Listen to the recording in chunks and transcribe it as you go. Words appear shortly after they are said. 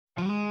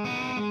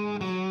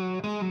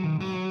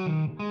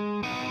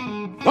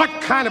What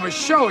kind of a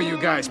show are you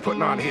guys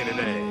putting on here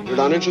today? You're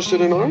not interested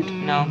in art?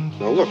 No.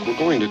 Now look, we're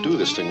going to do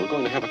this thing. We're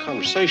going to have a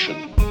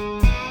conversation.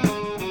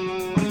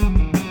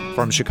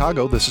 From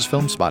Chicago, this is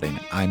Film Spotting.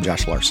 I'm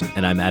Josh Larson.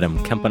 And I'm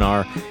Adam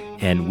Kempenaar,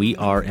 and we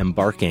are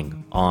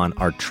embarking on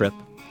our trip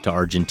to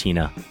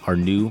Argentina, our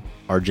new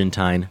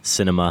Argentine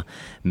Cinema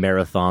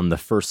Marathon, the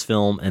first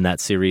film in that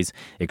series,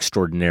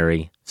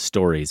 Extraordinary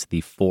Stories,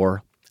 the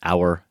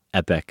 4-hour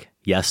epic.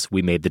 Yes,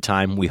 we made the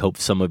time. We hope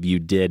some of you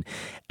did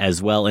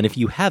as well. And if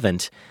you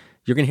haven't,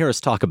 you're going to hear us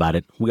talk about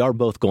it. We are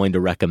both going to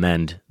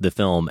recommend the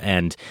film.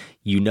 And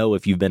you know,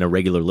 if you've been a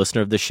regular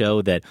listener of the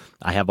show, that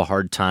I have a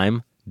hard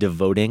time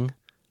devoting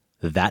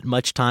that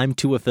much time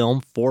to a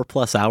film,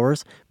 4+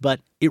 hours, but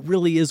it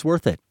really is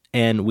worth it.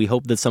 And we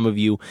hope that some of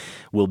you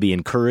will be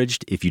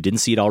encouraged. If you didn't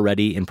see it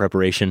already in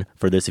preparation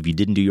for this, if you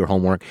didn't do your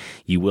homework,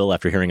 you will,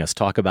 after hearing us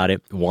talk about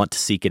it, want to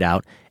seek it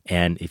out.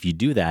 And if you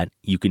do that,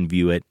 you can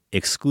view it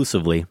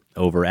exclusively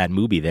over at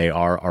MUBI. They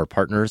are our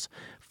partners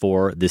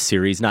for this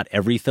series. Not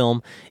every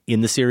film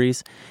in the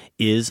series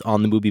is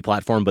on the MUBI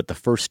platform, but the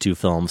first two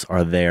films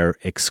are there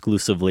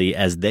exclusively,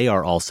 as they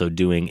are also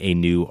doing a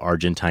new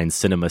Argentine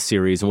cinema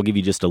series. And we'll give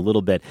you just a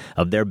little bit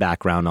of their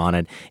background on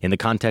it in the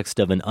context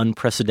of an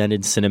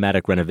unprecedented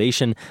cinematic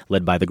renovation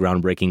led by the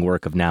groundbreaking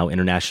work of now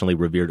internationally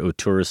revered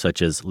auteurs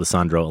such as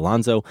Lisandro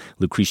Alonso,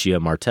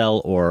 Lucrecia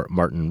Martel, or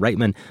Martin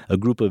Reitman. A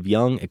group of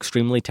young,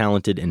 extremely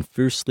talented, and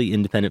fiercely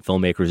independent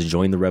filmmakers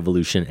joined the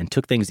revolution and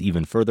took things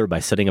even further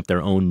by setting up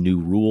their own new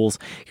rules.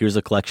 Here's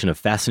a collection of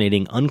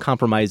fascinating,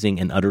 uncompromising,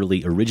 and utterly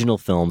original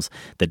films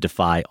that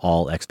defy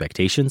all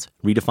expectations,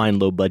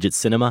 redefine low-budget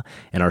cinema,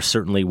 and are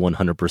certainly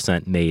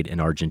 100% made in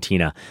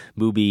Argentina.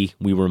 MUBI,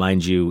 we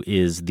remind you,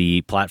 is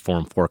the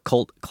platform for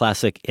cult,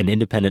 classic, and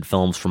independent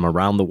films from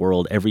around the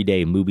world. Every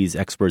day, MUBI's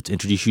experts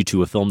introduce you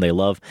to a film they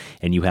love,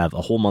 and you have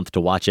a whole month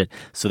to watch it,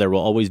 so there will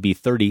always be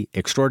 30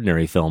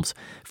 extraordinary films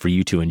for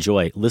you to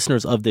enjoy.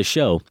 Listeners of this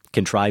show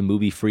can try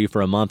MUBI free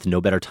for a month. No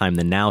better time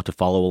than now to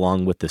follow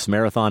along with this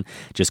marathon.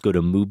 Just go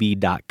to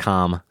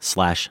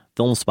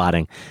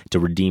MUBI.com/filmspotting to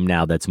redeem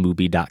now. That's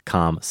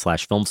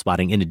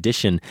MUBI.com/filmspotting. In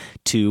addition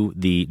to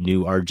the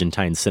new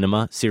Argentine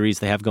Cinema series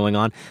they have going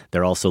on,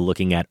 they're also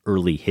looking at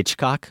early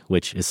Hitchcock,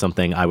 which is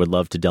something I would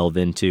love to delve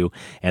into.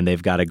 And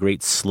they've got a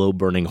great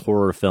slow-burning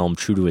horror film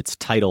true to its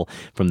title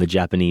from the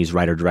Japanese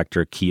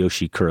writer-director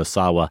Kiyoshi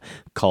Kurosawa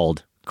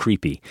called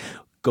Creepy.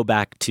 Go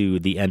back to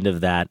the end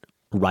of that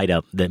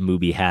write-up that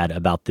MUBI had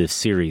about this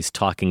series,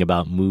 talking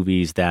about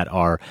movies that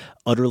are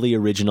utterly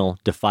original,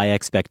 defy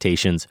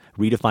expectations,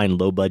 redefine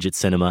low-budget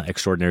cinema.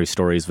 Extraordinary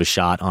Stories was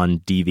shot on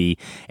DV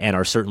and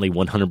are certainly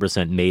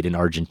 100% made in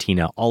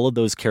Argentina. All of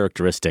those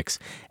characteristics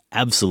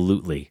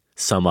absolutely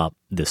sum up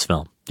this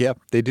film. Yeah,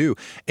 they do.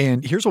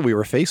 And here's what we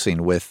were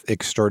facing with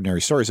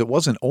Extraordinary Stories. It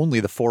wasn't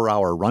only the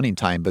 4-hour running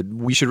time, but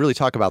we should really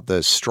talk about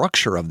the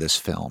structure of this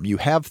film. You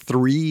have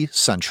 3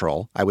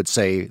 central, I would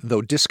say,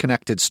 though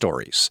disconnected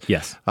stories.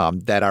 Yes.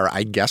 That are,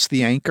 I guess,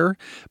 the anchor.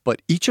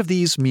 But each of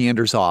these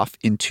meanders off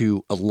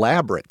into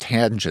elaborate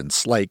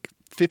tangents, like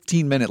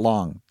 15-minute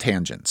long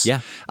tangents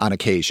on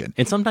occasion.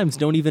 And sometimes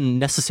don't even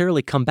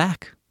necessarily come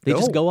back. They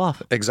just go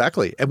off.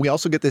 Exactly. And we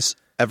also get this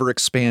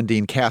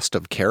ever-expanding cast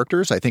of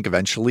characters. I think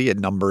eventually it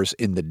numbers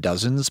in the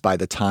dozens by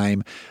the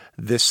time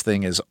this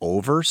thing is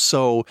over.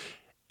 So,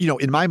 you know,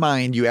 in my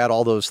mind, you add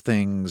all those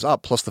things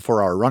up, plus the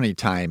 4-hour running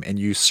time, and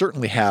you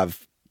certainly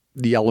have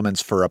the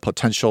elements for a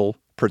potential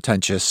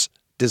pretentious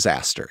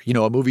disaster. You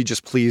know, a movie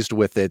just pleased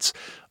with its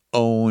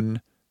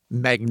own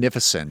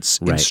magnificence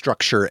in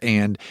structure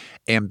and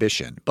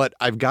ambition. But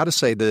I've got to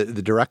say the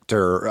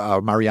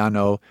director,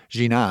 Mariano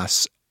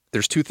Llinas,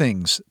 there's 2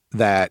 things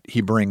that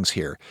he brings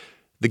here.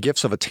 The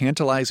gifts of a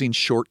tantalizing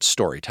short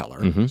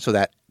storyteller, so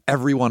that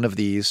every one of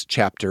these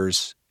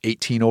chapters,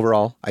 18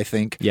 overall, I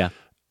think,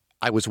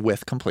 I was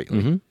with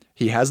completely.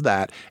 He has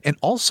that. And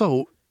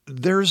also,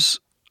 there's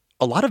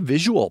a lot of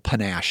visual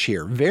panache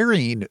here,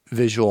 varying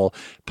visual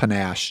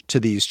panache to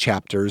these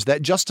chapters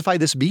that justify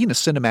this being a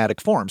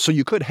cinematic form. So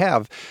you could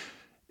have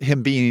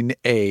him being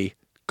a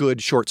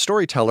good short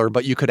storyteller,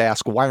 but you could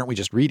ask, why aren't we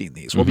just reading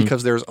these? Well,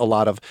 because there's a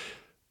lot of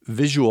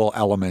visual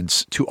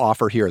elements to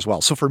offer here as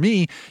well. So for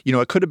me, you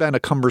know, it could have been a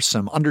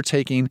cumbersome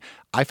undertaking.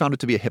 I found it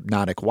to be a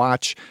hypnotic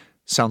watch.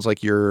 Sounds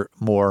like you're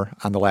more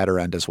on the latter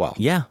end as well.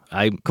 Yeah,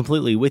 I'm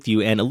completely with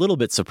you and a little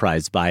bit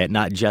surprised by it.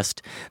 Not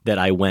just that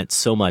I went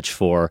so much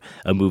for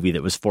a movie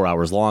that was 4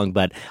 hours long,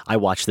 but I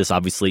watched this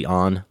obviously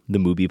on the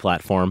MUBI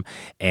platform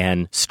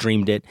and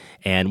streamed it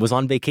and was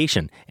on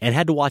vacation and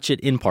had to watch it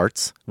in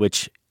parts,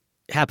 which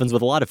happens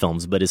with a lot of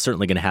films, but is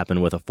certainly going to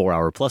happen with a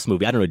 4-hour plus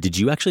movie. I don't know. Did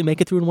you actually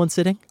make it through in one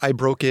sitting? I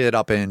broke it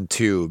up in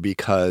 2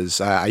 because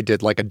I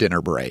did like a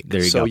dinner break.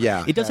 There you go.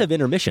 Yeah, it does have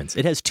intermissions.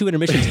 It has 2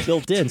 intermissions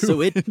built in, so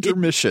it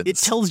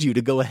tells you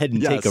to go ahead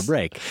and take a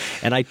break.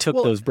 And I took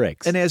those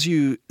breaks. And as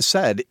you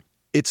said,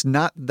 it's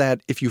not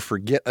that if you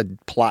forget a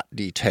plot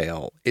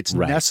detail, it's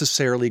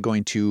necessarily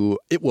going to,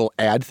 it will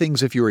add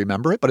things if you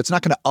remember it, but it's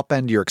not going to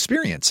upend your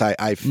experience,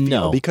 I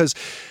feel, because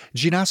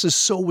Llinas is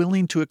so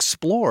willing to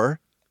explore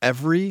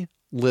every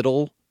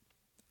little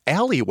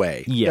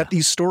alleyway that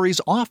these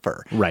stories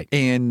offer. Right.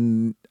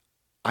 And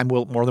I'm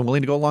more than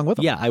willing to go along with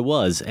them. Yeah, I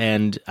was.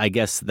 And I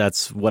guess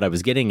that's what I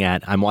was getting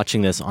at. I'm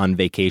watching this on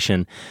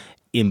vacation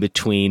in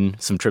between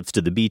some trips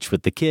to the beach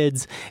with the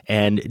kids,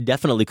 and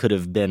definitely could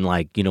have been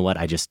like, you know what,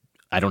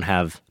 I don't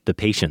have the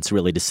patience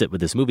really to sit with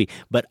this movie.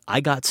 But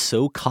I got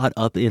so caught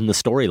up in the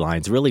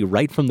storylines really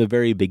right from the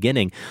very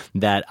beginning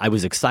that I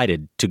was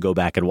excited to go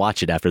back and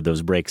watch it after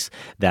those breaks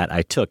that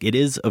I took. It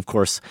is, of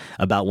course,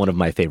 about one of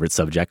my favorite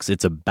subjects.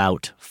 It's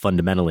about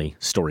fundamentally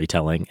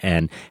storytelling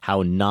and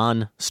how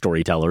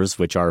non-storytellers,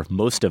 which are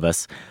most of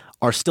us,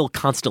 are still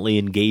constantly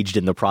engaged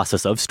in the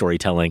process of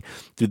storytelling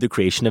through the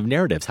creation of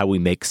narratives, how we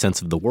make sense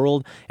of the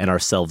world and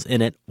ourselves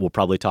in it. We'll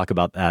probably talk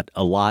about that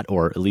a lot,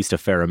 or at least a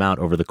fair amount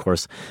over the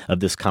course of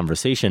this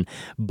conversation.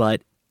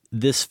 But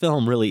this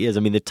film really is,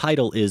 I mean, the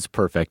title is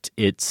perfect.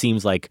 It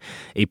seems like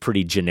a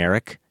pretty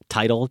generic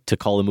title to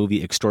call a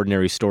movie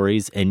Extraordinary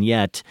Stories, and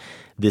yet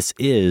this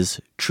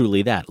is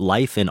truly that.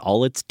 Life in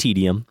all its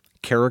tedium,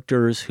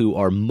 characters who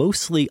are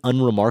mostly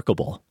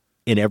unremarkable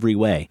in every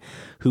way,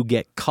 who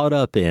get caught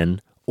up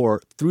in,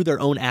 or through their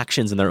own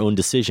actions and their own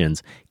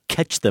decisions,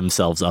 catch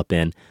themselves up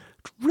in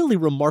really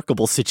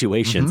remarkable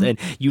situations. And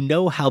you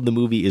know how the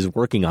movie is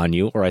working on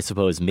you, or I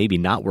suppose maybe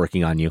not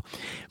working on you.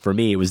 For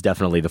me, it was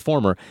definitely the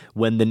former.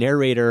 When the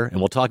narrator, and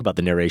we'll talk about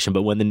the narration,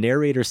 but when the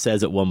narrator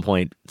says at one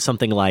point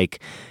something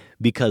like,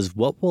 because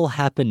what will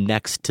happen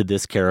next to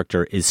this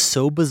character is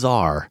so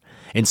bizarre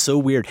and so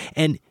weird.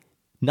 And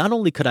not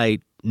only could I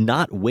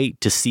not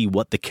wait to see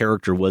what the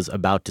character was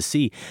about to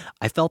see,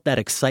 I felt that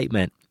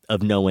excitement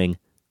of knowing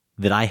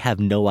that I have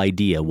no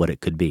idea what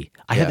it could be.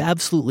 I have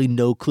absolutely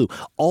no clue.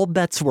 All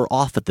bets were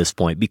off at this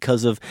point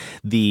because of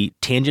the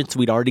tangents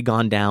we'd already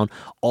gone down,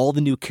 all the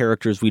new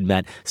characters we'd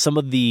met, some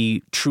of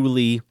the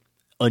truly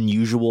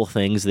unusual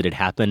things that had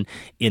happened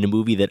in a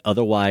movie that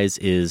otherwise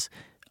is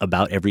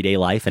about everyday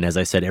life and, as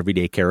I said,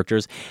 everyday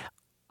characters.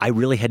 I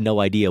really had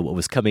no idea what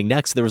was coming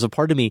next. There was a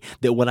part of me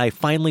that when I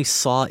finally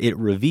saw it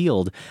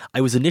revealed,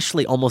 I was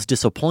initially almost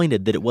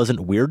disappointed that it wasn't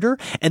weirder.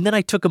 And then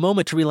I took a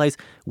moment to realize,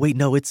 wait,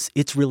 no, it's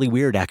really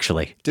weird,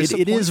 actually.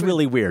 It is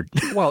really weird.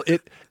 Well,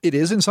 it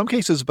is in some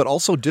cases, but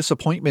also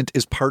disappointment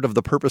is part of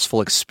the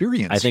purposeful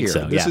experience. I think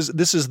here. so,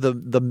 This is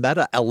the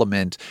meta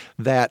element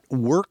that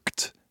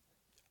worked.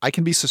 I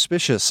can be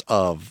suspicious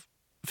of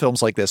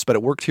films like this, but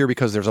it worked here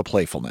because there's a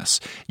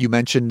playfulness. You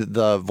mentioned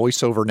the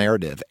voiceover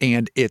narrative,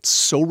 and it's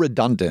so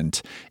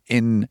redundant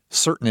in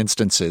certain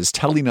instances,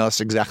 telling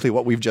us exactly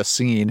what we've just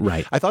seen.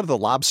 Right. I thought of The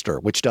Lobster,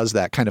 which does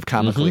that kind of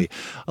comically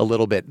a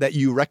little bit, that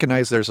you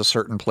recognize there's a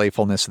certain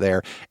playfulness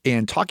there.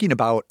 And talking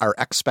about our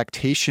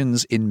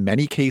expectations in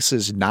many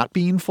cases not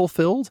being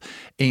fulfilled,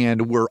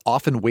 and we're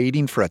often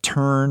waiting for a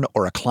turn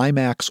or a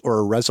climax or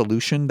a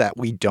resolution that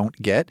we don't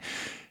get.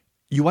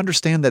 You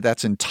understand that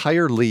that's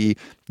entirely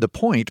the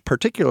point,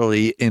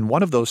 particularly in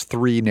one of those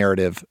three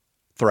narrative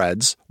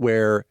threads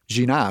where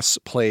Llinas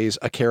plays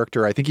a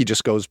character. I think he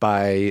just goes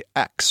by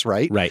X,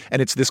 right? Right.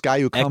 And it's this guy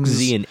who comes... X,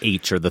 Z, and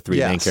H are the three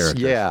main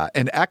characters. Yeah.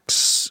 And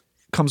X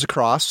comes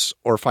across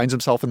or finds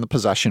himself in the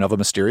possession of a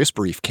mysterious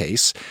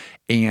briefcase,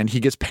 and he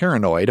gets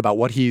paranoid about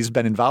what he's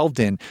been involved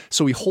in.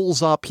 So he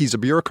holes up. He's a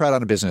bureaucrat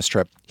on a business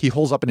trip. He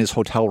holes up in his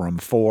hotel room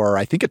for,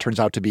 I think it turns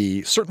out to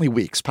be certainly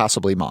weeks,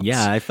 possibly months.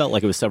 Yeah, I felt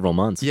like it was several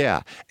months.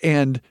 Yeah.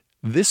 And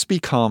this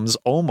becomes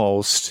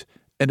almost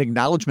an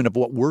acknowledgement of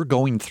what we're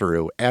going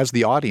through as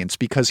the audience,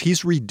 because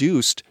he's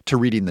reduced to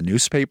reading the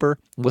newspaper,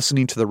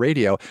 listening to the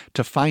radio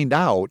to find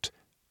out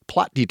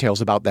plot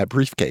details about that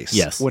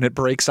briefcase when it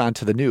breaks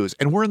onto the news.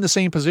 And we're in the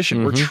same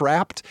position. We're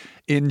trapped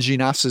in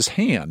Llinas'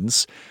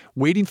 hands,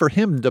 waiting for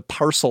him to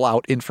parcel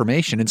out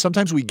information. And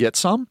sometimes we get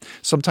some.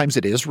 Sometimes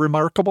it is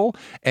remarkable,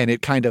 and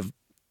it kind of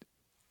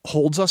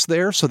holds us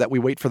there so that we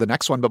wait for the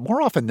next one. But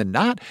more often than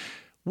not,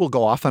 we'll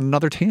go off on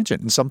another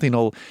tangent and something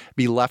will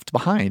be left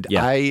behind.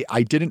 Yeah.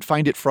 I didn't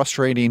find it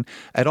frustrating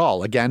at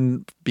all.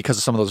 Again, because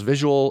of some of those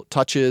visual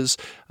touches.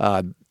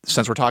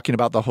 Since we're talking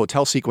about the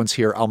hotel sequence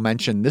here, I'll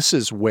mention this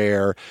is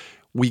where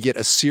we get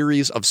a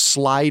series of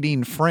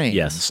sliding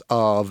frames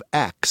of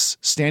X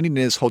standing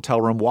in his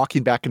hotel room,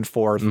 walking back and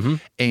forth,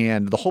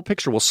 and the whole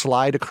picture will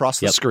slide across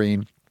the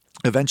screen.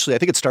 Eventually, I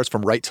think it starts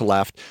from right to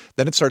left.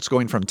 Then it starts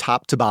going from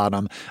top to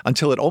bottom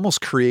until it almost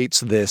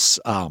creates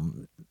this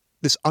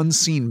this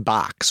unseen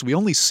box. We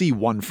only see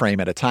one frame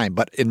at a time,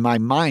 but in my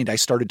mind, I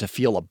started to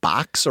feel a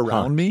box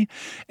around me,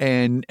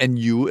 and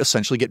you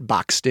essentially get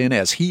boxed in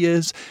as he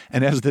is,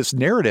 and as this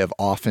narrative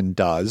often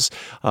does,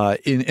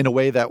 in a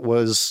way that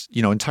was,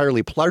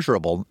 entirely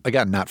pleasurable.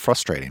 Again, not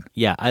frustrating.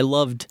 Yeah, I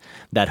loved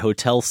that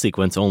hotel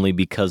sequence only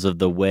because of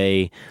the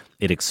way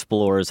it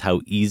explores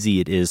how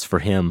easy it is for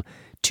him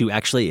to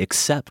actually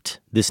accept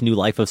this new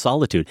life of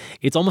solitude.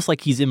 It's almost like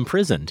he's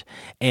imprisoned.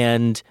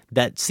 And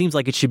that seems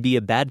like it should be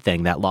a bad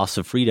thing, that loss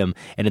of freedom.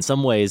 And in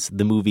some ways,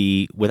 the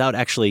movie, without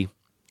actually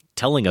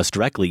telling us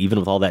directly, even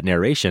with all that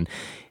narration,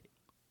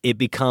 it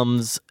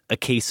becomes a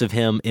case of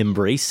him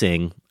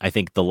embracing, I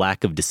think, the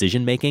lack of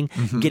decision making,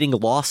 getting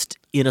lost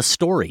in a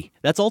story.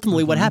 That's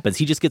ultimately what happens.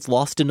 He just gets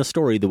lost in a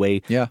story the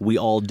way we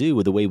all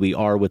do, the way we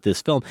are with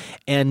this film.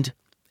 And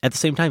at the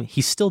same time,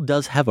 he still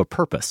does have a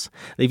purpose.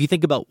 If you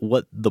think about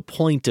what the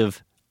point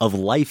of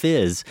life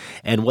is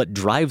and what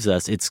drives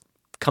us, it's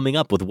coming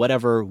up with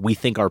whatever we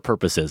think our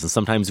purpose is. And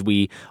sometimes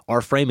we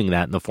are framing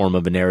that in the form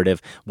of a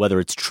narrative, whether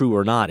it's true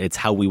or not. It's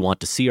how we want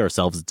to see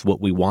ourselves. It's what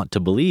we want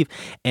to believe.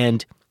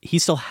 And he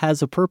still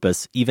has a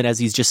purpose, even as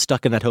he's just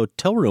stuck in that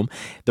hotel room.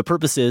 The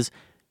purpose is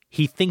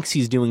he thinks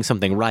he's doing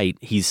something right.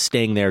 He's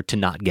staying there to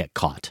not get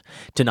caught,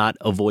 to not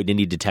avoid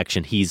any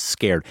detection. He's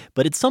scared.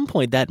 But at some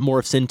point that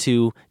morphs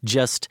into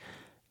just,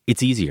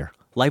 it's easier.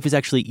 Life is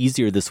actually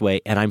easier this way.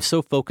 And I'm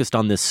so focused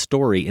on this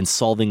story and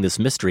solving this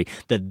mystery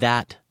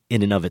that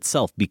in and of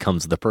itself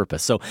becomes the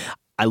purpose. So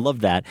I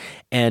love that.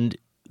 And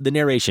the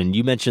narration,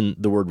 you mentioned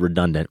the word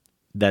redundant.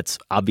 That's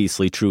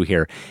obviously true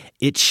here.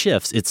 It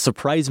shifts. It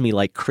surprised me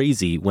like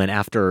crazy when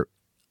after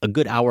a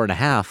good hour and a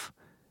half,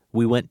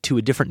 we went to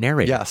a different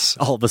narrator. Yes.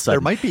 All of a sudden.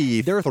 There might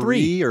be there are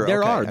three. Or,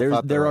 there okay,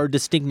 are. There are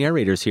distinct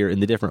narrators here in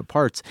the different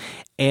parts.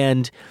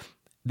 And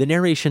the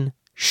narration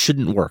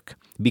shouldn't work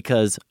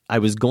because I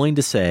was going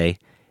to say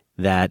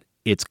that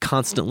it's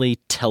constantly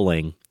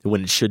telling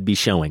when it should be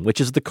showing,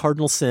 which is the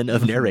cardinal sin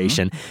of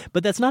narration.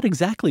 But that's not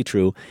exactly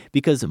true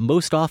because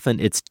most often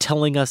it's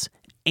telling us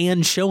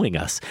and showing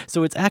us.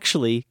 So it's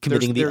actually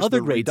committing the other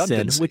great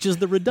sin, which is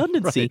the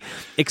redundancy, right.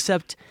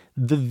 Except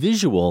the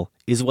visual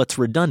is what's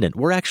redundant.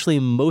 We're actually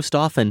most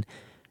often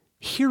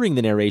hearing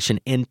the narration,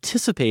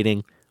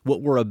 anticipating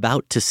what we're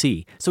about to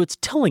see. So it's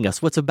telling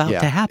us what's about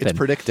to happen. It's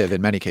predictive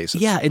in many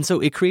cases. Yeah, and so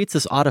it creates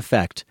this odd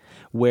effect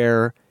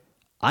where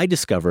I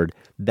discovered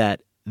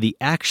that the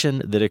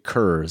action that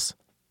occurs,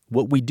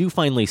 what we do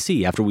finally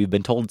see after we've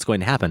been told it's going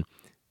to happen,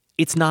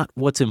 it's not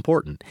what's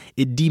important.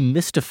 It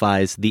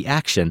demystifies the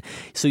action.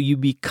 So you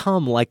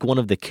become like one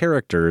of the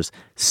characters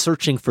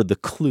searching for the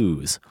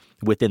clues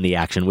within the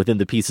action, within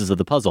the pieces of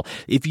the puzzle.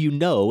 If you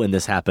know, and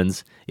this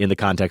happens in the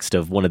context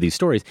of one of these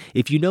stories,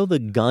 if you know the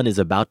gun is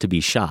about to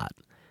be shot,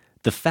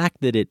 the fact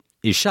that it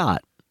is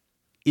shot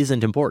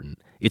isn't important.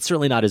 It's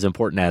certainly not as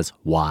important as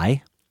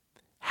why,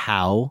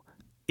 how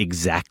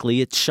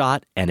exactly it's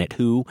shot, and at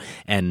who,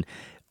 and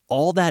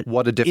all that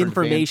what a different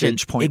information,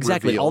 vantage point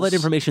exactly, reveals. all that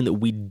information that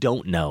we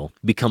don't know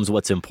becomes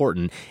what's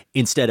important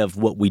instead of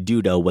what we do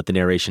know, what the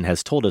narration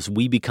has told us.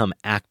 We become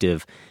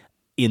active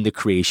in the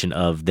creation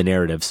of the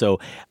narrative. So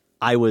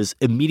I was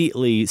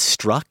immediately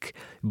struck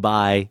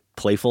by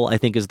playful, I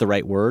think is the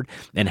right word,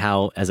 and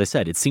how, as I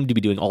said, it seemed to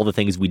be doing all the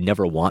things we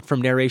never want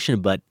from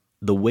narration, but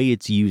the way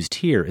it's used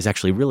here is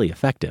actually really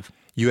effective.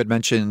 You had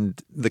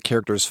mentioned the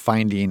characters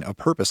finding a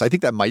purpose. I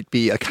think that might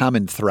be a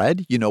common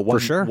thread,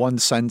 one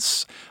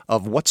sense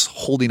of what's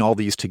holding all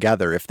these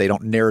together if they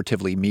don't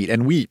narratively meet.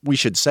 And we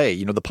should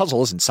say, the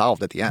puzzle isn't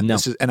solved at the end. No.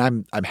 And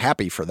I'm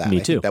happy for that. Me I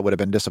too. think that would have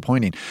been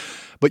disappointing.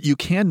 But you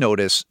can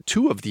notice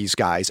two of these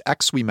guys,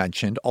 X we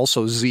mentioned,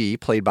 also Z,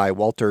 played by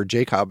Walter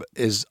Jacob,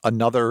 is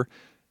another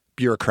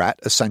bureaucrat,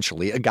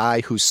 essentially, a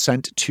guy who's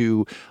sent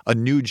to a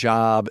new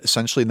job,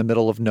 essentially in the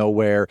middle of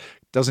nowhere,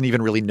 doesn't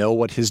even really know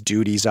what his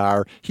duties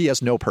are. He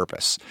has no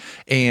purpose.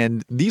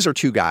 And these are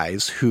two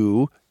guys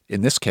who,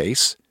 in this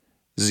case,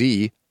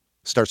 Z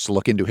starts to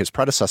look into his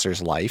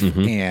predecessor's life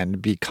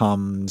and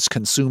becomes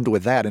consumed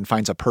with that and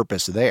finds a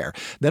purpose there.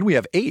 Then we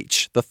have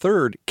H, the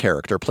third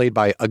character, played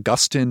by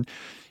Augustin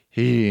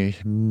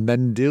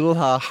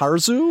Mendilha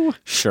Harzu.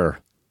 Sure.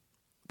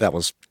 That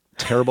was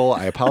terrible.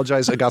 I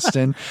apologize,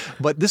 Augustin.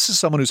 But this is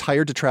someone who's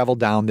hired to travel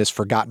down this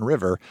forgotten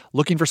river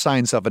looking for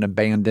signs of an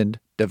abandoned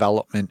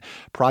development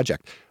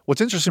project. What's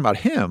interesting about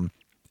him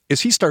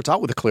is he starts out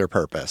with a clear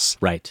purpose.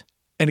 Right.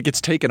 And it gets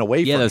taken away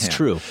from him. Yeah, that's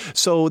true.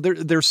 So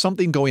there's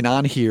something going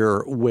on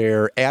here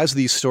where as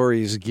these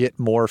stories get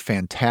more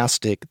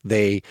fantastic,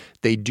 they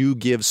do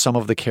give some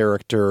of the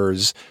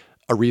characters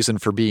a reason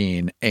for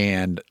being.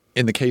 And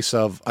in the case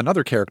of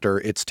another character,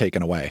 it's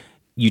taken away.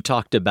 You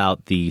talked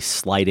about the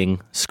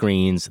sliding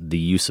screens, the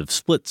use of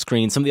split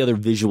screens, some of the other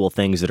visual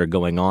things that are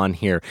going on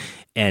here.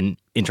 And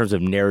in terms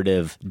of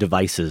narrative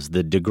devices,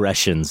 the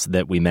digressions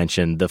that we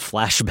mentioned, the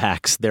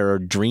flashbacks, there are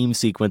dream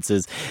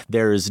sequences,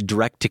 there's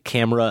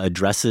direct-to-camera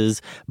addresses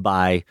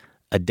by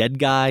a dead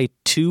guy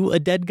to a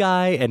dead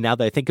guy. And now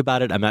that I think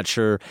about it, I'm not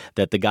sure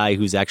that the guy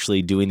who's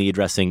actually doing the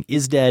addressing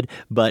is dead,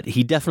 but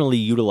he definitely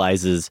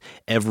utilizes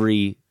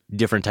every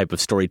different type of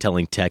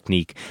storytelling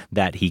technique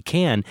that he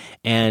can.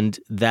 And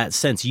that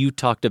sense, you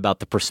talked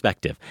about the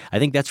perspective. I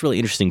think that's really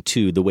interesting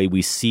too, the way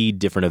we see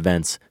different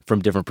events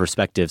from different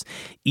perspectives.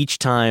 Each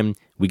time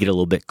we get a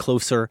little bit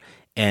closer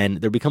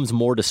and there becomes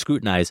more to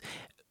scrutinize.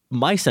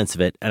 My sense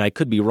of it, and I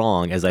could be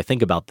wrong as I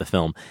think about the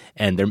film,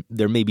 and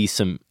there may be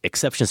some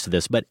exceptions to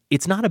this, but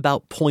it's not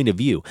about point of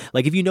view.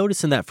 Like if you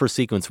notice in that first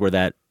sequence where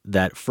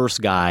that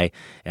first guy,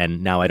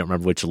 and now I don't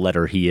remember which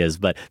letter he is,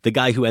 but the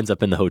guy who ends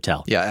up in the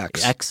hotel. Yeah,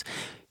 X.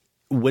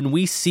 When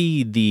we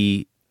see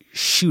the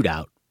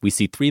shootout, we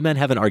see three men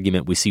have an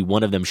argument. We see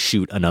one of them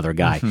shoot another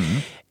guy.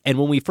 And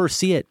when we first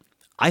see it,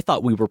 I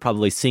thought we were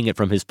probably seeing it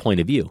from his point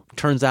of view.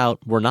 Turns out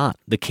we're not.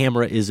 The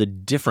camera is a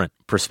different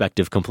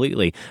perspective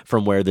completely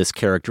from where this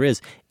character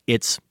is.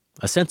 It's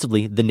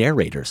ostensibly the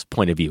narrator's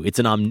point of view. It's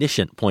an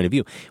omniscient point of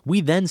view.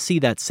 We then see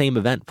that same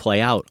event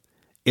play out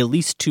at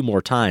least 2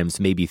 more times,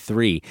 maybe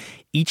 3.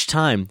 Each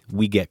time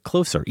we get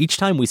closer. Each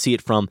time we see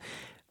it from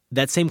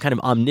that same kind of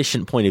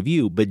omniscient point of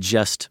view, but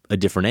just a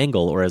different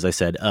angle, or as I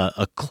said,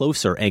 a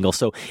closer angle.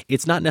 So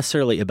it's not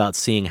necessarily about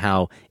seeing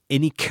how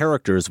any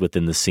characters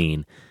within the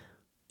scene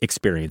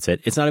experience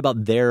it. It's not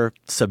about their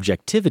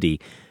subjectivity.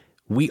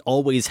 We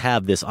always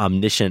have this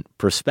omniscient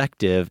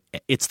perspective.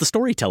 It's the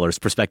storyteller's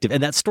perspective,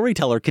 and that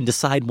storyteller can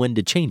decide when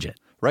to change it.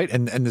 Right.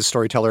 And the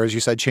storyteller, as you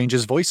said,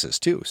 changes voices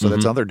too. So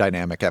that's another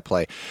dynamic at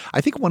play.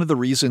 I think one of the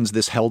reasons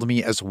this held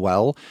me as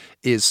well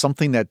is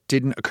something that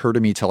didn't occur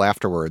to me till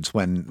afterwards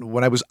when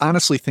I was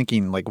honestly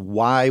thinking, like,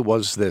 why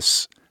was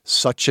this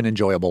such an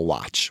enjoyable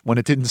watch when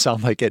it didn't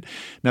sound like it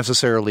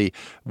necessarily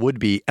would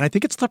be? And I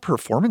think it's the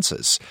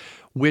performances,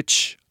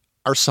 which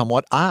are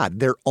somewhat odd.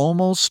 They're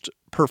almost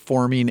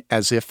performing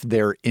as if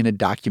they're in a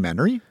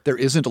documentary. There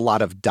isn't a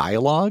lot of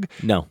dialogue.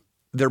 No.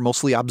 They're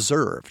mostly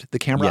observed. The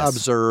camera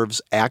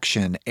observes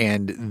action,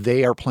 and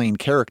they are playing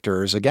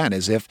characters, again,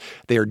 as if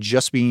they are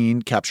just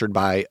being captured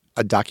by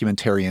a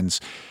documentarian's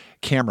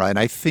camera. And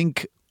I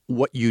think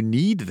what you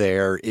need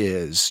there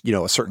is,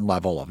 a certain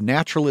level of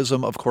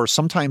naturalism. Of course,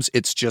 sometimes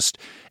it's just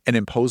an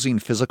imposing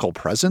physical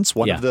presence.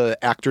 One of the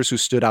actors who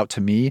stood out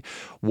to me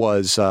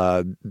was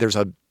there's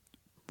a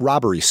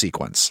robbery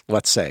sequence,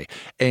 let's say,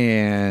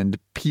 and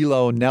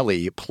Pilo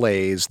Nelli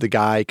plays the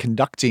guy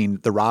conducting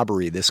the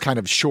robbery, this kind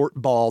of short,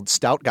 bald,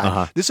 stout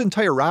guy. This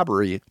entire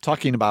robbery,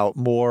 talking about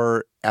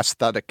more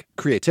aesthetic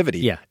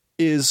creativity,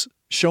 is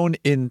shown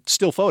in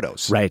still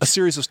photos, a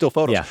series of still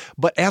photos.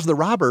 But as the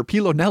robber,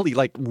 Pilo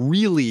Nelli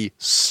really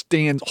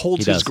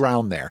holds his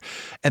ground there.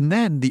 And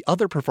then the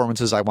other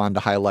performances I wanted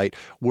to highlight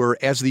were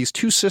as these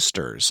 2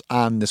 sisters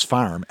on this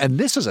farm. And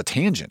this is a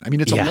tangent. I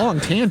mean, it's a long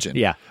tangent,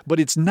 but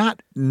it's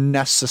not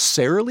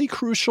necessarily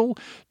crucial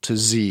to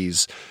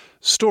Z's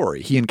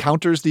story. He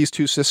encounters these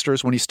 2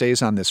 sisters when he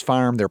stays on this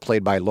farm. They're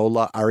played by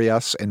Lola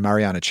Arias and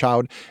Mariana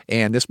Child.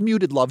 And this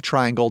muted love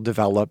triangle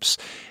develops.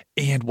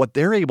 And what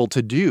they're able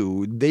to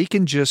do, they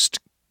can just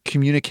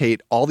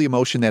communicate all the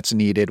emotion that's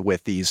needed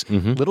with these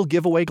little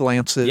giveaway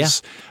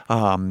glances,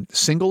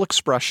 single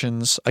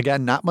expressions,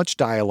 again, not much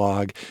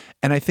dialogue.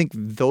 And I think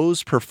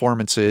those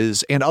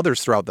performances and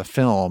others throughout the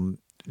film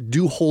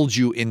do hold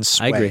you in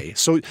sway. I agree.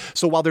 So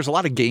while there's a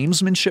lot of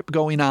gamesmanship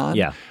going on,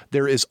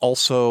 there is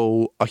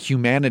also a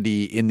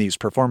humanity in these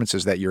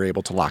performances that you're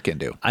able to lock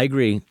into. I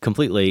agree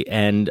completely.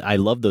 And I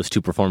love those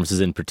 2 performances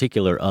in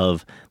particular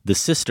of the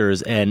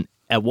sisters. And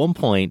at one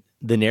point,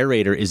 the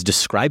narrator is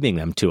describing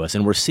them to us,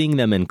 and we're seeing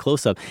them in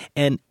close-up.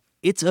 And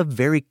it's a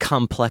very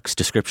complex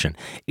description.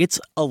 It's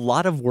a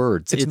lot of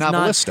words. It's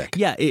novelistic.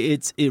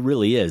 It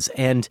really is.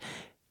 And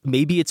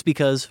maybe it's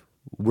because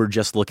we're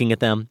just looking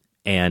at them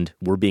and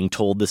we're being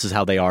told this is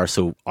how they are,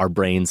 so our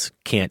brains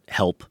can't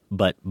help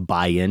but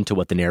buy into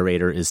what the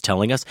narrator is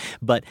telling us.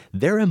 But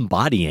they're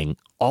embodying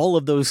all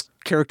of those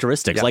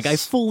characteristics. Like, I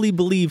fully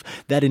believe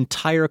that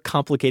entire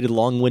complicated,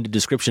 long-winded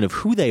description of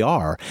who they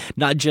are,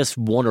 not just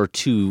 1 or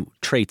 2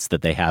 traits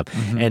that they have.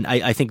 And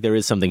I think there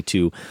is something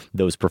to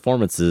those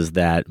performances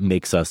that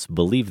makes us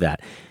believe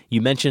that.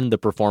 You mentioned the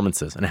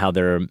performances and how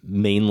they're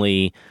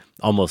mainly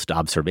almost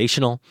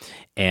observational,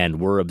 and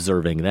we're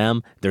observing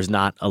them. There's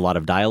not a lot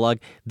of dialogue.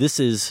 This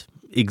is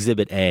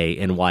Exhibit A,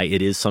 and why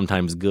it is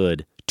sometimes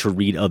good to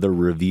read other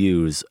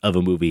reviews of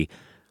a movie,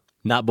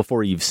 not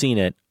before you've seen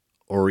it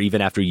or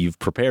even after you've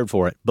prepared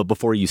for it, but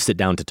before you sit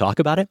down to talk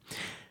about it.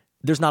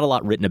 There's not a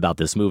lot written about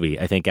this movie.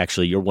 I think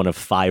actually you're one of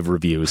 5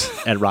 reviews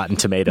at Rotten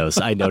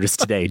Tomatoes, I noticed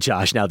today,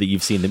 Josh, now that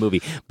you've seen the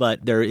movie.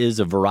 But there is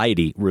a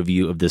Variety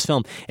review of this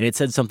film, and it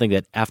said something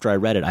that after I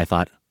read it, I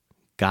thought,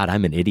 God,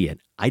 I'm an idiot.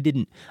 I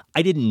didn't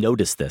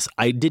notice this.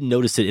 I didn't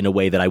notice it in a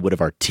way that I would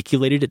have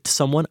articulated it to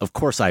someone. Of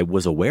course, I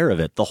was aware of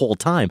it the whole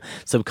time,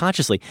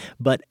 subconsciously.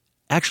 But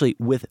actually,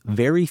 with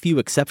very few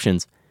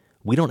exceptions,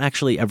 we don't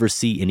actually ever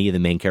see any of the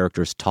main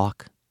characters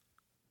talk.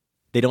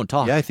 They don't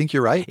talk. Yeah, I think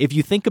you're right. If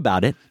you think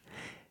about it,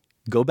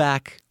 go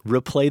back,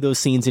 replay those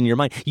scenes in your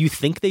mind. You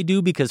think they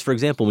do because, for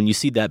example, when you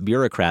see that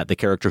bureaucrat, the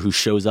character who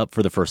shows up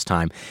for the first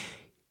time,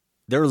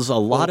 there's a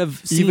lot of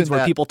scenes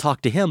where people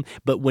talk to him,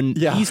 but when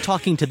he's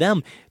talking to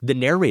them, the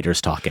narrator's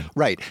talking.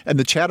 Right. And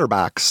the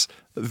chatterbox,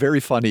 very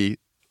funny,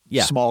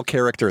 small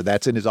character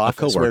that's in his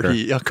office where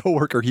a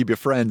coworker he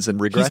befriends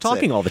and regrets He's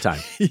talking all the time.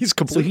 He's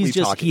completely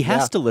talking. He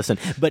has to listen.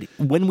 But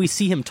when we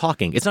see him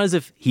talking, it's not as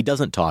if he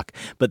doesn't talk,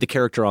 but the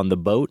character on the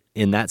boat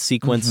in that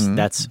sequence,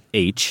 that's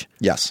H.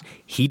 Yes.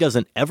 He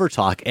doesn't ever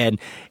talk, and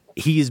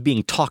he is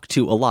being talked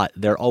to a lot.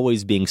 They're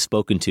always being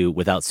spoken to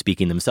without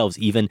speaking themselves.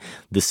 Even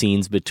the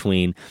scenes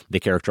between the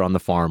character on the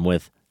farm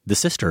with the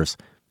sisters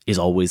is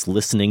always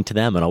listening to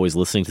them and always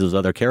listening to those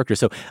other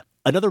characters. So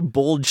another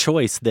bold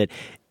choice that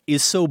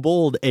is so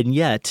bold and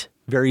yet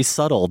very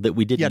subtle that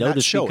we didn't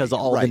notice because of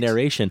all the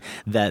narration,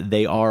 that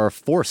they are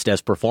forced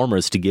as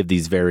performers to give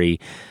these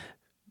very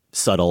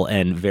subtle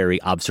and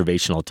very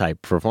observational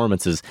type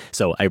performances.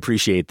 So I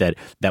appreciate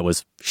that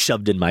was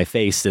shoved in my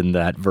face in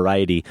that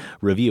Variety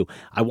review.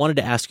 I wanted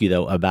to ask you,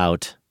 though,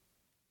 about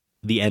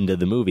the end of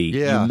the movie.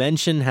 Yeah. You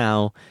mentioned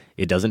how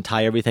it doesn't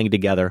tie everything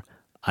together.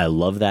 I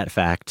love that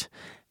fact,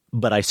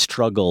 but I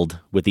struggled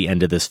with the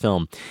end of this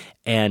film.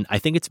 And I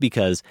think it's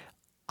because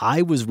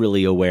I was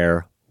really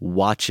aware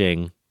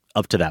watching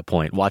up to that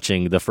point,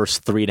 watching the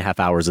first 3.5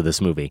 hours of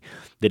this movie,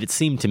 that it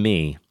seemed to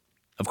me,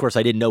 of course,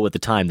 I didn't know at the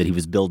time that he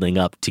was building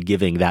up to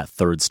giving that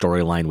third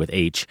storyline with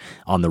H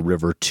on the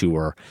river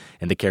tour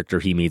and the character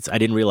he meets. I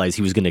didn't realize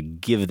he was going to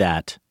give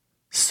that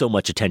so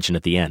much attention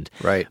at the end.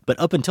 Right. But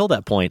up until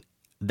that point,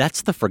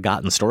 that's the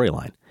forgotten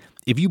storyline.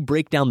 If you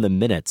break down the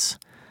minutes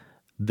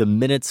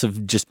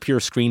of just pure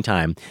screen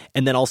time,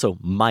 and then also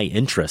my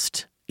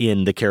interest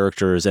in the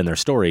characters and their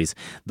stories,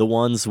 the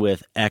ones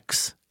with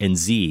X and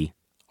Z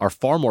are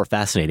far more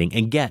fascinating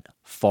and get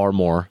far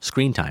more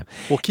screen time.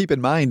 Well, keep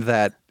in mind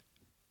that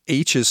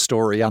H's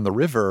story on the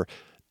river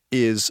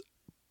is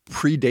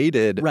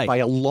predated by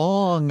a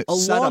long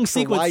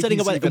sequence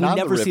setting up, and we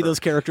never see those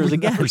characters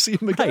again. Never see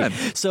them again.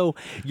 Right. So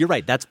you're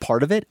right, that's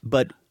part of it,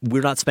 but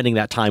we're not spending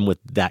that time with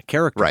that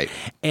character. Right.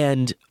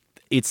 And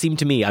it seemed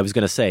to me, I was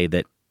going to say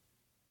that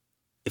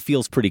it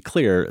feels pretty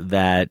clear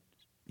that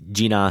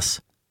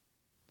Llinas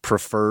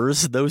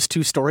prefers those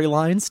two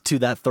storylines to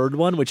that third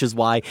one, which is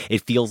why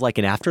it feels like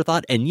an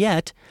afterthought. And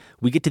yet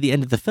we get to the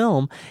end of the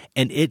film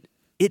and it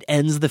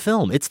ends the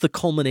film. It's the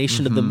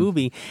culmination of the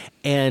movie.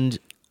 And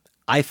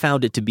I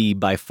found it to be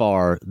by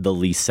far the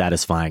least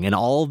satisfying. And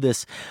all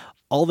this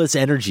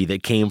energy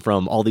that came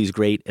from all these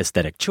great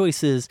aesthetic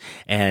choices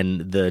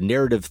and the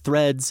narrative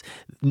threads,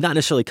 not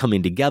necessarily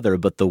coming together,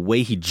 but the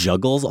way he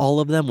juggles all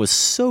of them was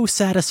so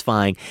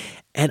satisfying.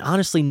 And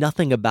honestly,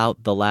 nothing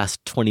about the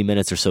last 20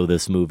 minutes or so of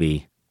this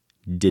movie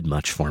did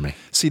much for me.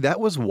 See, that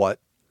was what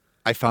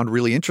I found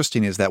really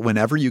interesting, is that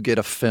whenever you get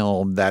a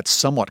film that's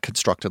somewhat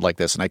constructed like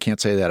this, and I can't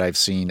say that I've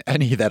seen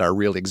any that are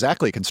really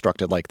exactly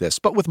constructed like this,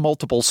 but with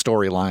multiple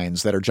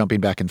storylines that are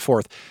jumping back and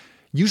forth,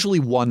 usually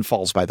one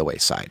falls by the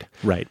wayside.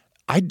 Right.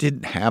 I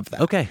didn't have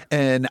that. Okay.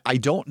 And I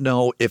don't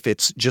know if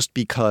it's just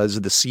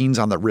because the scenes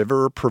on the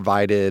river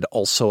provided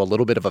also a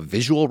little bit of a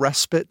visual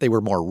respite. They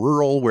were more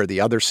rural, where the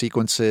other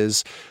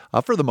sequences,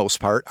 for the most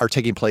part, are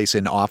taking place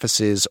in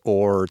offices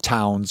or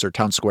towns or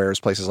town squares,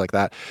 places like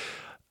that.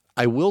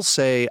 I will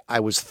say I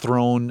was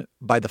thrown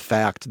by the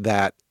fact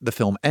that the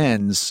film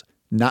ends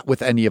not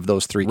with any of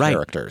those three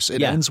characters.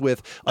 It ends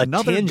with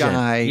another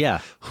guy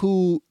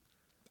who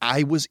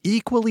I was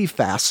equally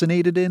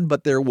fascinated in,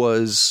 but there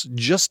was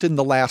just in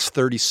the last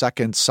 30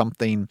 seconds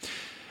something.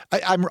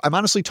 I'm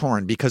honestly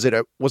torn, because it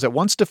was at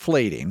once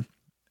deflating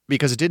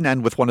because it didn't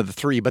end with one of the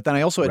three, but then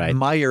I also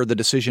admire the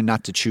decision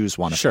not to choose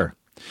one of them.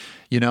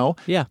 You know?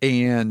 Yeah.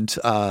 And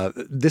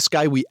this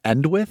guy we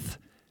end with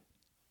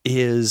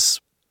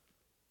is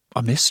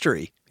a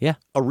mystery. Yeah.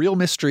 A real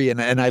mystery.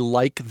 And I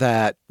like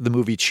that the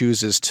movie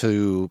chooses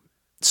to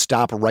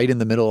stop right in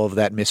the middle of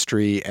that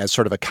mystery as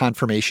sort of a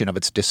confirmation of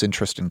its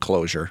disinterest and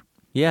closure.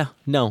 Yeah,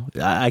 no,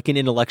 I can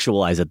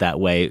intellectualize it that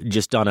way,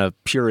 just on a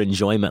pure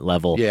enjoyment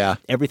level. Yeah.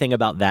 Everything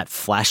about that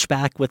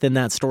flashback within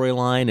that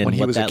storyline and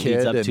what that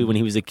leads up to when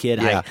he was a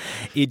kid. Yeah.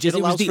 It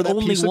was the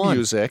only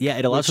one. Yeah,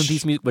 it allows for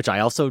piece of music, which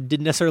I also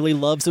didn't necessarily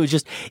love. So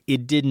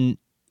it didn't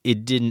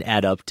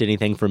add up to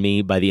anything for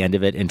me by the end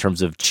of it in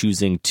terms of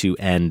choosing to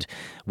end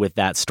with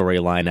that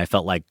storyline. I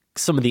felt like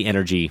some of the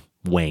energy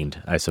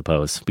waned, I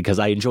suppose, because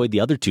I enjoyed the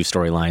other two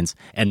storylines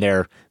and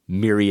their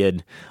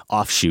myriad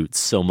offshoots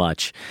so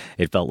much.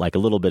 It felt like a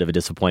little bit of a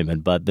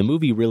disappointment, but the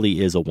movie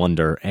really is a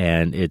wonder,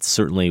 and it's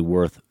certainly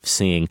worth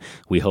seeing.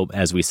 We hope,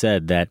 as we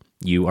said, that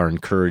you are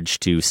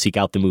encouraged to seek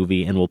out the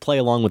movie and will play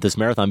along with this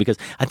marathon, because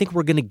I think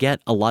we're going to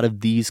get a lot of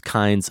these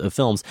kinds of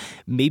films.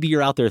 Maybe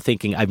you're out there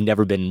thinking, I've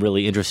never been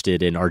really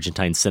interested in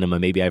Argentine cinema.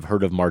 Maybe I've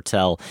heard of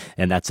Martel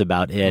and that's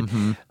about it.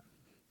 Mm-hmm.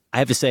 I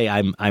have to say,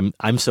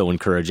 I'm so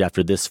encouraged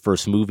after this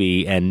first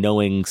movie and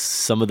knowing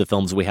some of the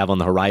films we have on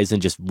the horizon,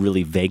 just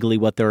really vaguely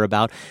what they're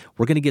about.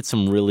 We're going to get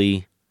some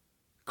really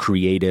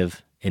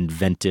creative,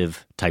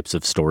 inventive types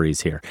of stories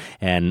here,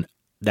 and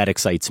that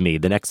excites me.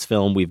 The next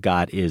film we've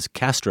got is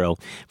Castro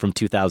from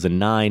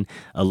 2009,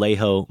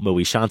 Alejo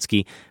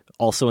Moishansky.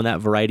 Also in that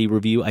Variety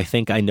review, I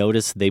think I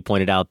noticed they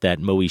pointed out that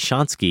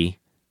Moishansky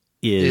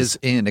is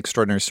in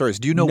Extraordinary Stories.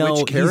 Do you know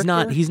which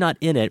character? He's not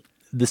in it.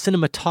 The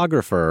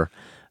cinematographer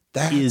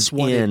He's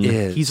one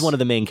of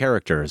the main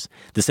characters.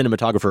 The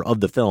cinematographer of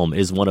the film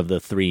is one of the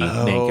three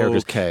main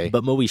characters. Okay.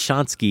 But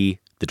Moishansky,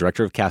 the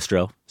director of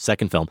Castro,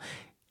 second film,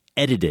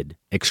 edited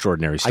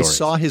Extraordinary Stories. I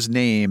saw his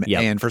name,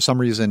 and for some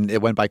reason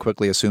it went by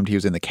quickly, assumed he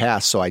was in the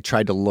cast, so I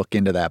tried to look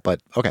into that, but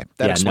okay,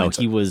 that explains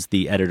it. He was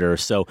the editor.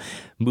 So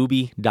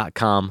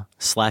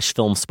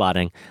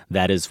MUBI.com/filmspotting,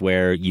 that is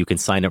where you can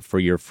sign up for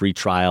your free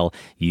trial.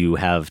 You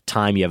have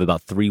time, you have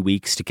about 3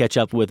 weeks to catch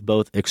up with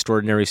both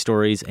Extraordinary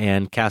Stories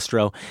and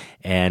Castro,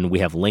 and we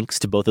have links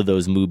to both of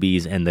those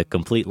movies and the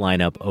complete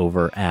lineup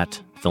over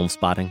at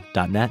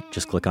filmspotting.net.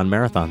 Just click on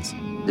Marathons.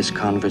 This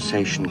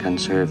conversation can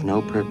serve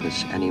no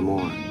purpose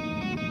anymore.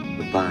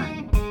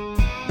 Goodbye.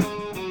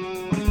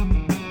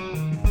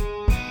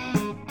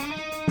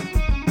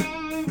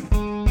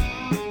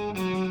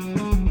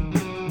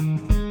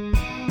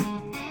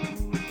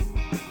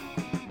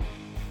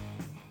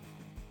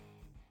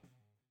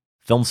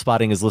 Film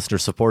Spotting is listener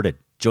supported.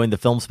 Join the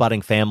Film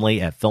Spotting family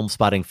at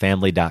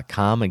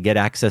filmspottingfamily.com and get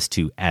access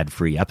to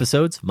ad-free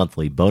episodes,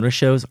 monthly bonus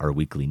shows, our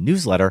weekly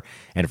newsletter,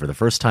 and for the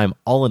first time,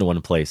 all in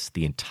one place,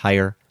 the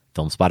entire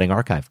Film Spotting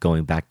archive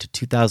going back to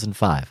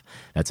 2005.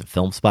 That's at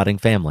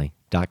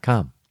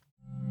filmspottingfamily.com.